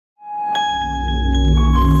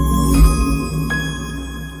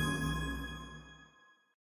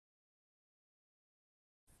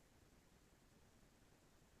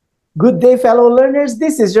Good day, fellow learners.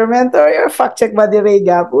 This is your mentor, your fact check buddy,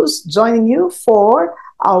 Gapuz, joining you for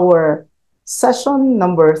our session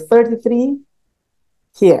number 33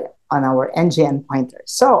 here on our NGN pointer.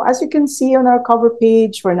 So as you can see on our cover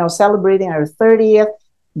page, we're now celebrating our 30th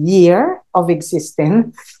year of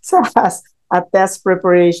existence as a test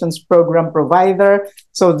preparations program provider.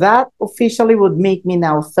 So that officially would make me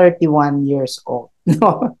now 31 years old.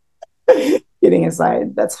 No, kidding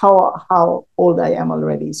aside, that's how old I am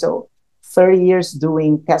already. So 30 years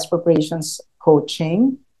doing test preparations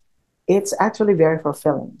coaching, it's actually very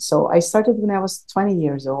fulfilling. So I started when I was 20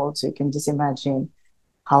 years old. So you can just imagine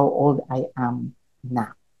how old I am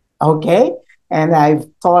now. Okay. And I've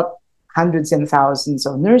taught hundreds and thousands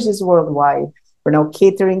of nurses worldwide. We're now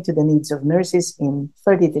catering to the needs of nurses in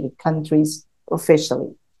 33 countries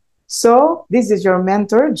officially. So this is your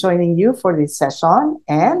mentor joining you for this session.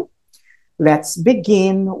 And let's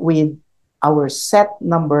begin with our set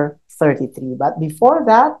number 33. But before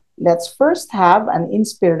that, let's first have an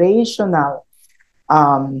inspirational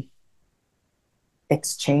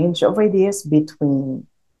exchange of ideas between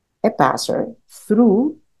a passer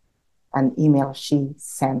through an email she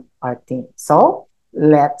sent our team. So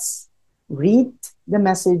let's read the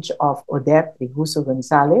message of Odette Rijuso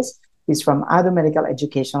Gonzalez. She's from Ado Medical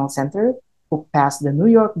Educational Center, who passed the New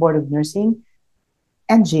York Board of Nursing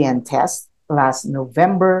NGN test last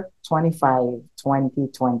November 25,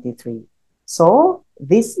 2023. So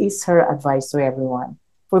this is her advice to everyone.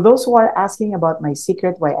 For those who are asking about my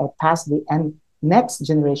secret why I passed the next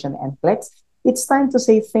generation NCLEX, it's time to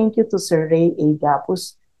say thank you to Sir Ray A.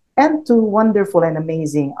 Gapuz and to wonderful and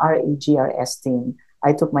amazing RAGRS team.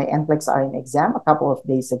 I took my NCLEX RN exam a couple of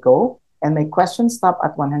days ago, and my questions stopped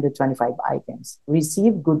at 125 items.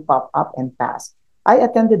 Received good pop-up and pass. I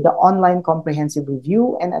attended the online comprehensive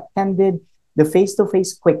review and attended the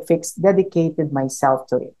face-to-face quick fix, dedicated myself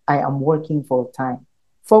to it. I am working full-time.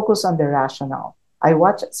 Focus on the rationale. I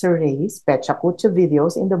watched Sir Ray's Pechacucha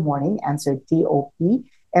videos in the morning, answered TOP,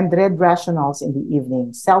 and read rationales in the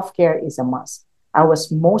evening. Self-care is a must. I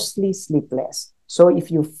was mostly sleepless. So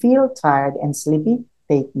if you feel tired and sleepy,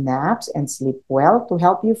 take naps and sleep well to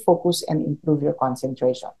help you focus and improve your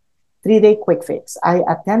concentration. 3-day quick fix. I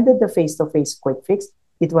attended the face-to-face quick fix.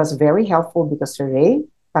 It was very helpful because Sir Ray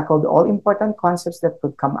tackled all important concepts that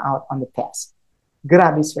could come out on the test.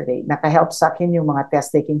 Grabe, Sir Ray. Nakahelp sa akin yung mga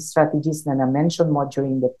test-taking strategies na na-mention mo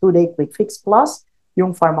during the 2-day quick fix plus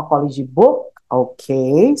yung pharmacology book.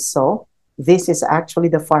 Okay, so this is actually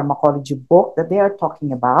the pharmacology book that they are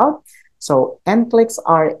talking about. So NCLEX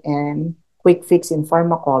RN Quick Fix in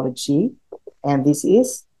Pharmacology, and this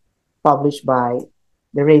is published by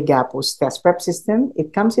the Ray Gapuz Test Prep System.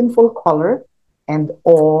 It comes in full color, and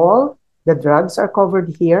all the drugs are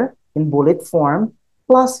covered here in bullet form.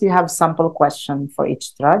 Plus, you have sample question for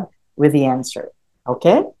each drug with the answer.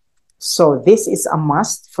 Okay? So this is a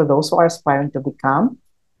must for those who are aspiring to become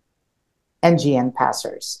NGN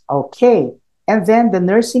passers. Okay. And then the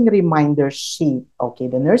nursing reminder sheet. Okay,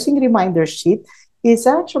 the nursing reminder sheet is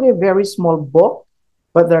actually a very small book,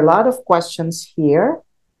 but there are a lot of questions here.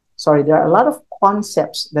 Sorry, there are a lot of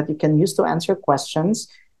concepts that you can use to answer questions.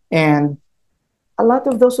 And a lot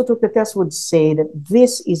of those who took the test would say that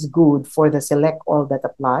this is good for the select all that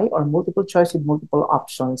apply or multiple choice with multiple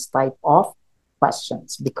options type of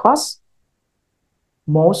questions, because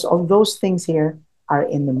most of those things here are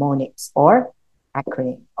in mnemonics or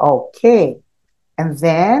acronym. Okay. And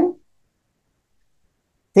then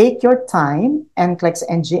take your time. NCLEX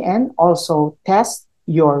NGN also test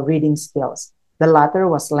your reading skills. The latter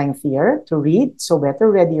was lengthier to read, so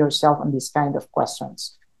better ready yourself on this kind of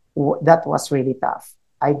questions. That was really tough.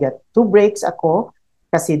 I get 2 breaks ako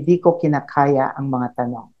kasi di ko kinakaya ang mga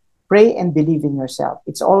tanong. Pray and believe in yourself.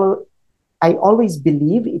 I always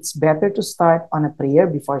believe it's better to start on a prayer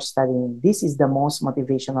before studying. This is the most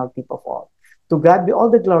motivational tip of all. To God be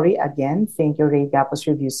all the glory. Again, thank you, Ray Gapuz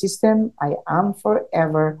Review System. I am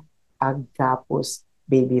forever a Gapuz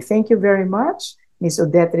baby. Thank you very much, Ms.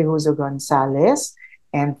 Odette Rijuso Gonzalez.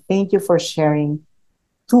 And thank you for sharing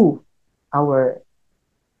to our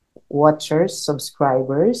watchers,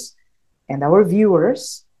 subscribers, and our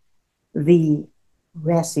viewers the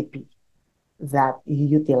recipe that you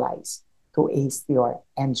utilize to ace your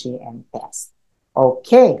NGN test.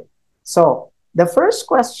 Okay, so the first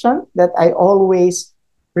question that I always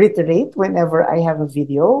reiterate whenever I have a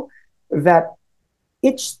video that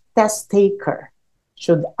each test taker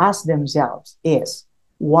should ask themselves is,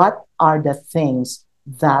 what are the things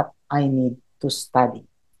that I need to study?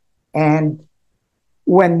 And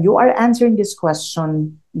when you are answering this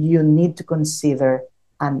question, you need to consider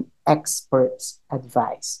an expert's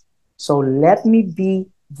advice. So let me be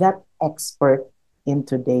that expert in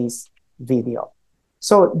today's video.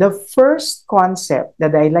 So the first concept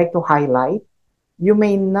that I like to highlight, you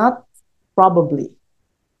may not probably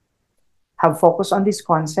have focused on this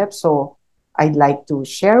concept. So I'd like to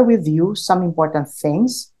share with you some important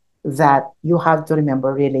things that you have to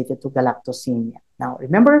remember related to galactosemia. Now,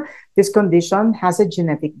 remember, this condition has a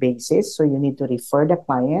genetic basis, so you need to refer the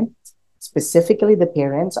client, specifically the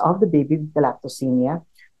parents of the baby with galactosemia,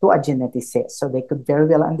 to a geneticist so they could very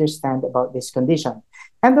well understand about this condition.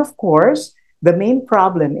 And of course, the main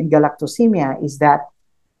problem in galactosemia is that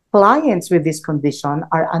clients with this condition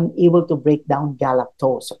are unable to break down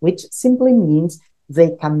galactose, which simply means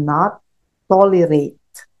they cannot tolerate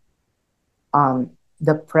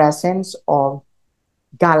the presence of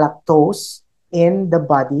galactose in the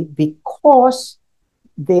body because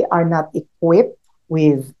they are not equipped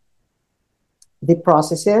with the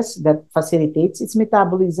processes that facilitates its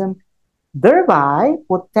metabolism, thereby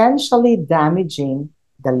potentially damaging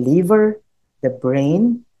the liver, the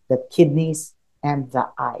brain, the kidneys, and the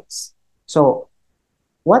eyes. So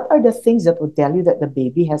what are the things that would tell you that the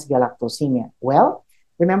baby has galactosemia? Well,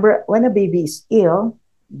 remember, when a baby is ill,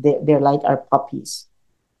 they're like our puppies.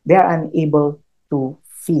 They're unable to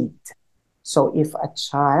feed. So if a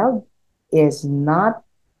child is not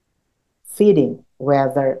feeding,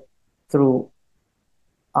 whether through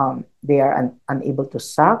they are unable to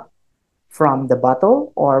suck from the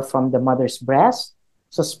bottle or from the mother's breast,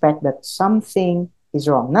 suspect that something is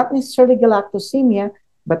wrong. Not necessarily galactosemia,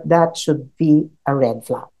 but that should be a red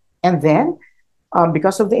flag. And then,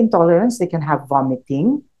 because of the intolerance, they can have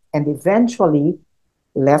vomiting and eventually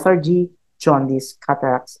lethargy, jaundice,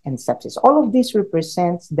 cataracts, and sepsis. All of this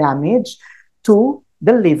represents damage to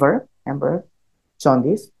the liver, remember,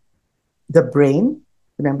 jaundice, the brain,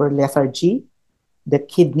 remember, lethargy, the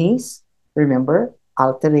kidneys, remember,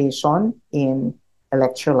 alteration in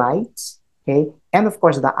electrolytes, okay, and of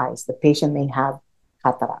course the eyes. The patient may have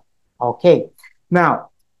cataract. Okay, now,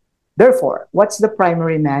 therefore, what's the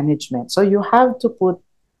primary management? So you have to put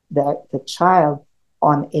the child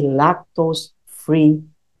on a lactose-free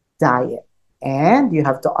diet, and you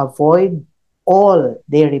have to avoid all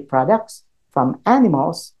dairy products from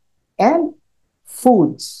animals and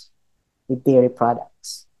foods with dairy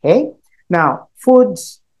products. Okay, now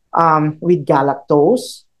foods with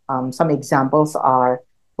galactose. Some examples are,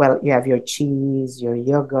 well, you have your cheese, your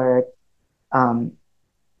yogurt,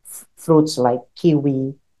 fruits like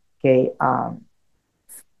kiwi, okay,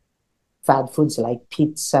 fat foods like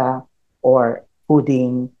pizza or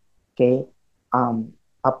pudding, okay,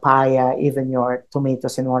 papaya, even your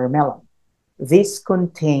tomatoes and watermelon. These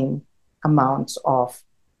contain amounts of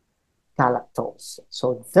galactose.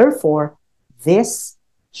 So therefore, this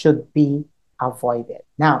should be avoided.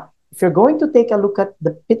 Now, if you're going to take a look at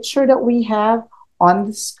the picture that we have on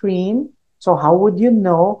the screen, so how would you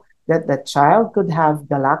know that the child could have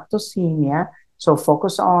galactosemia? So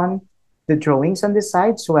focus on the drawings on the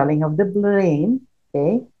side, swelling of the brain,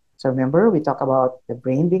 okay? So remember, we talk about the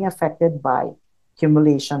brain being affected by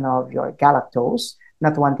accumulation of your galactose,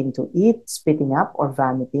 not wanting to eat, spitting up or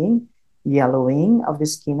vomiting, yellowing of the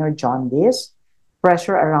skin or jaundice,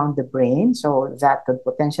 pressure around the brain, so that could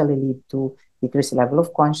potentially lead to decreased level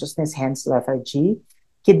of consciousness, hence lethargy,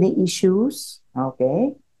 kidney issues,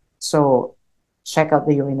 okay? So check out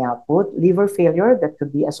the urine output, liver failure that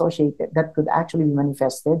could be associated, that could actually be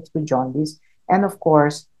manifested through jaundice, and of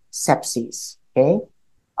course, sepsis, okay?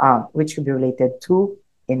 Which could be related to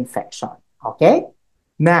infection, okay?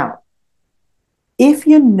 Now, if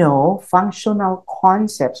you know functional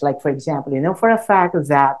concepts, like for example, you know for a fact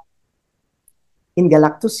that in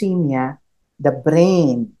galactosemia, the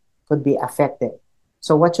brain could be affected.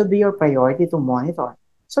 So what should be your priority to monitor?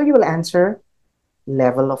 So you will answer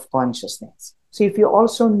level of consciousness. So if you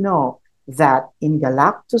also know that in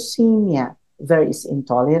galactosemia, there is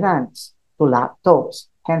intolerance to lactose,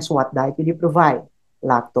 hence what diet will you provide?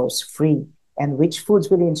 Lactose-free. And which foods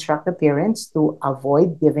will you instruct the parents to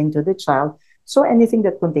avoid giving to the child? So anything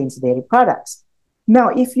that contains dairy products. Now,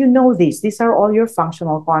 if you know this, these are all your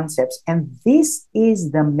functional concepts, and this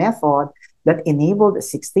is the method that enabled a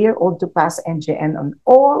 60-year-old to pass NGN on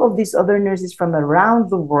all of these other nurses from around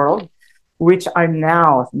the world, which are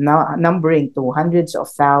now numbering to hundreds of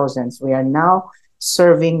thousands. We are now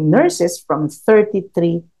serving nurses from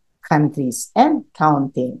 33 countries and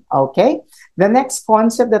counting, okay? The next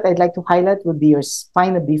concept that I'd like to highlight would be your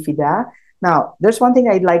Spina Bifida. Now, there's one thing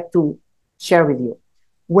I'd like to share with you.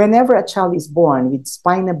 Whenever a child is born with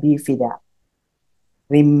Spina Bifida,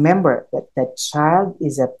 remember that the child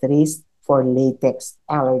is at risk for latex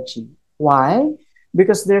allergy. Why?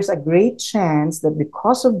 because there's a great chance that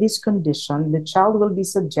because of this condition, the child will be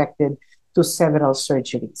subjected to several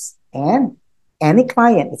surgeries. And any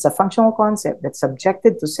client, it's a functional concept, that's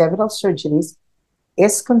subjected to several surgeries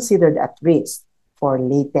is considered at risk for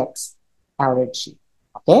latex allergy.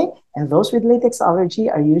 Okay? And those with latex allergy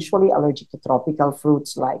are usually allergic to tropical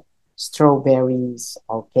fruits like strawberries.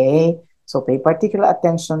 Okay? So pay particular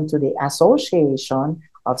attention to the association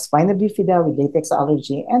of spina bifida with latex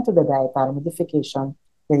allergy and to the dietary modification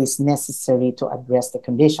that is necessary to address the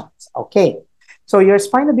conditions. Okay? So your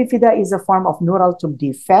spina bifida is a form of neural tube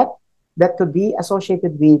defect that could be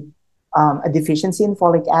associated with a deficiency in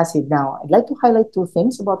folic acid. Now, I'd like to highlight two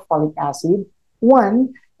things about folic acid.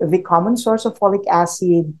 One, the common source of folic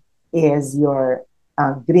acid is your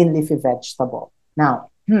green leafy vegetable. Now,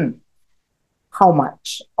 how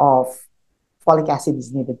much of folic acid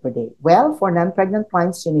is needed per day? Well, for non-pregnant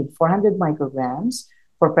clients, you need 400 micrograms.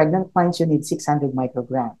 For pregnant clients, you need 600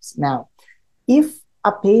 micrograms. Now, if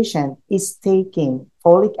a patient is taking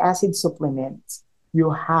folic acid supplements,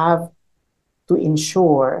 you have to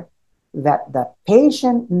ensure that the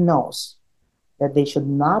patient knows that they should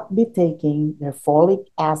not be taking their folic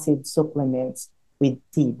acid supplements with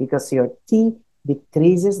tea, because your tea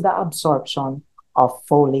decreases the absorption of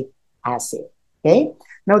folic acid. Okay?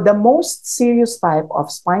 Now, the most serious type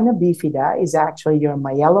of spina bifida is actually your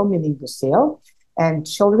myelomeningocele, and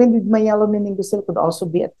children with myelomeningocele could also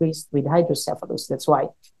be at risk with hydrocephalus. That's why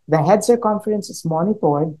the head circumference is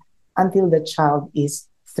monitored until the child is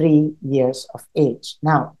 3 years of age.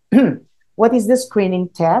 Now, what is the screening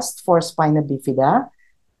test for spina bifida?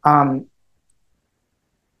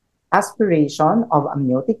 Aspiration of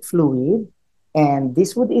amniotic fluid, and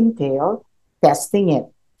this would entail testing it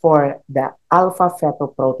for the alpha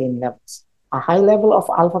fetoprotein levels. A high level of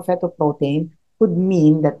alpha fetoprotein could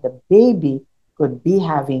mean that the baby could be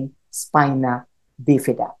having spina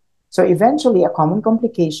bifida. So eventually, a common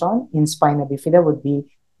complication in spina bifida would be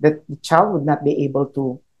that the child would not be able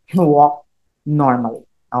to walk normally.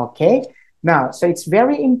 Okay? Now, so it's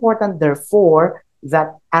very important, therefore,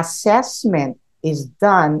 that assessment is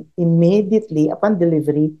done immediately upon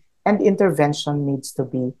delivery and intervention needs to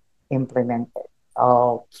be implemented.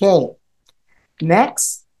 Okay.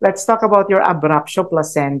 Next, let's talk about your Abruptio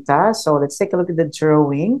placenta. So let's take a look at the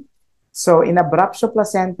drawing. So in Abruptio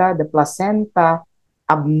placenta, the placenta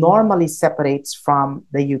abnormally separates from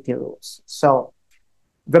the uterus. So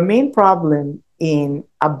the main problem in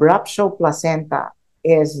Abruptio placenta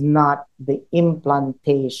is not the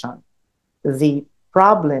implantation. The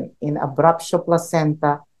problem in Abruptio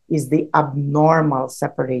placenta is the abnormal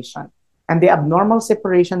separation. And the abnormal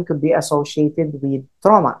separation could be associated with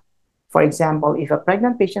trauma. For example, if a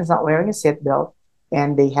pregnant patient is not wearing a seatbelt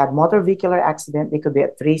and they had motor vehicular accident, they could be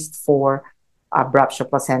at risk for Abruptio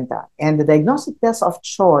placenta. And the diagnostic test of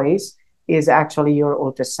choice is actually your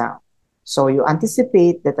ultrasound. So you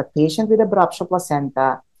anticipate that a patient with Abruptio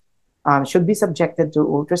placenta should be subjected to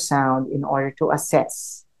ultrasound in order to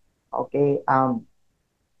assess, okay,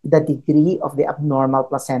 the degree of the abnormal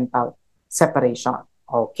placental separation.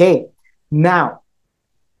 Okay. Now,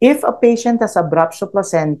 if a patient has Abruptio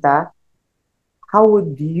placenta, how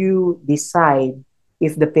would you decide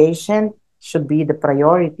if the patient should be the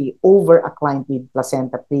priority over a client with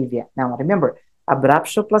placenta previa? Now, remember,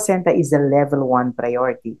 Abruptio placenta is a level 1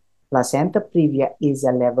 priority. Placenta previa is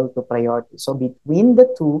a level 2 priority. So between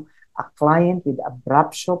the two, a client with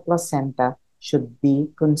Abruptio placenta should be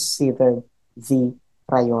considered the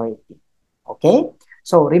priority. Okay?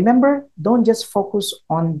 So remember, don't just focus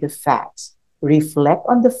on the facts. Reflect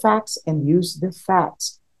on the facts and use the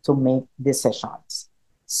facts to make decisions.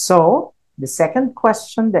 So the second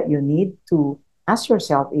question that you need to ask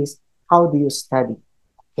yourself is, how do you study?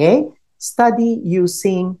 Okay? Study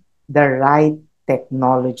using the right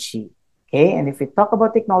technology. Okay? And if we talk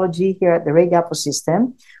about technology here at the Gapuz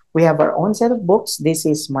system, we have our own set of books. This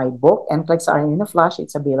is my book, NCLEX RN in a Flash.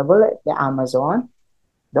 It's available at the Amazon.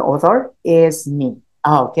 The author is me.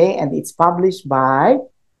 Okay, and it's published by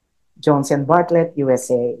Jones and Bartlett,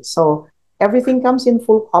 USA. So everything comes in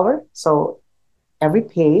full color. So every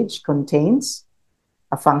page contains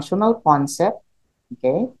a functional concept,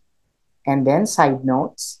 okay, and then side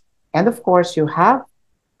notes. And of course, you have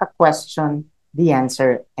a question, the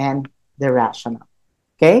answer, and the rationale.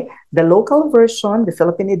 Okay, the local version, the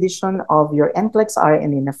Philippine edition of your NCLEX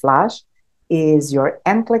RN in a Flash is your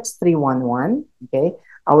NCLEX 311. Okay,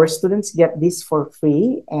 our students get this for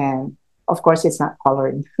free, and of course, it's not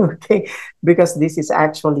colored, okay, because this is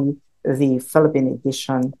actually the Philippine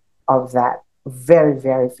edition of that very,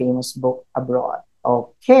 very famous book abroad.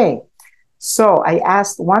 Okay, so I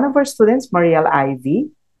asked one of our students, Marielle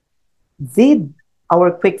Ivy, did our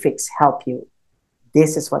quick fix help you?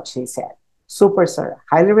 This is what she said. Super sir,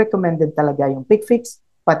 highly recommended talaga yung quick fix,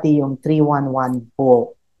 pati yung 311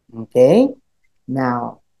 bowl. Okay?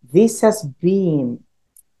 Now, this has been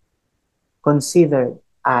considered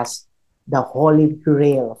as the holy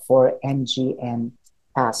grail for NGN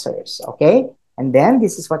passers. Okay? And then,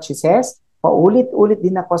 this is what she says, paulit-ulit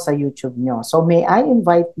din ako sa YouTube nyo. So, may I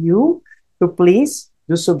invite you to please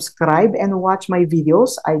do subscribe and watch my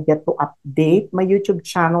videos. I get to update my YouTube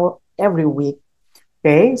channel every week.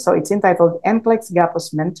 Okay, so it's entitled NCLEX Gapuz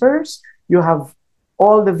Mentors. You have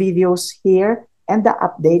all the videos here, and the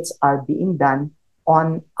updates are being done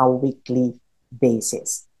on a weekly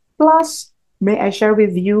basis. Plus, may I share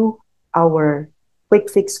with you our quick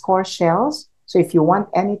fix course shells. So if you want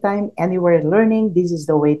anytime, anywhere learning, this is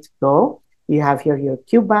the way to go. You have here your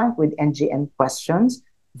Q bank with NGN questions,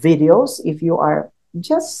 videos. If you are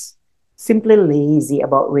just simply lazy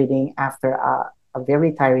about reading after a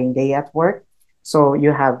very tiring day at work, so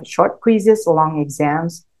you have short quizzes, long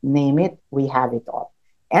exams, name it, we have it all.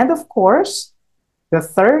 And of course, the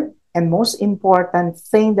third and most important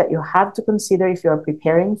thing that you have to consider if you're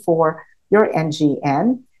preparing for your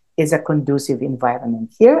NGN is a conducive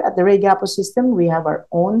environment. Here at the Gapuz system, we have our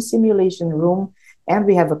own simulation room and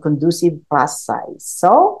we have a conducive class size.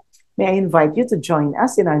 So may I invite you to join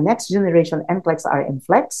us in our next generation NCLEX RN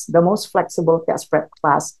Flex, the most flexible test prep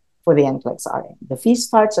class for the NCLEX RN. The fee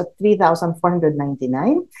starts at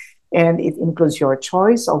 $3,499 and it includes your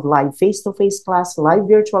choice of live face-to-face class, live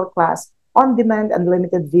virtual class, on-demand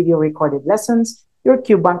unlimited video recorded lessons, your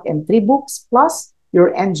QBank and 3 books, plus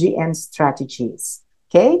your NGN strategies.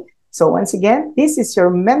 Okay? So once again, this is your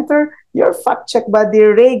mentor, your fact-check buddy,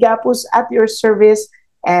 Ray Gapuz at your service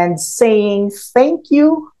and saying thank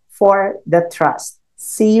you for the trust.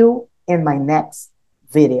 See you in my next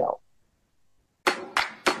video.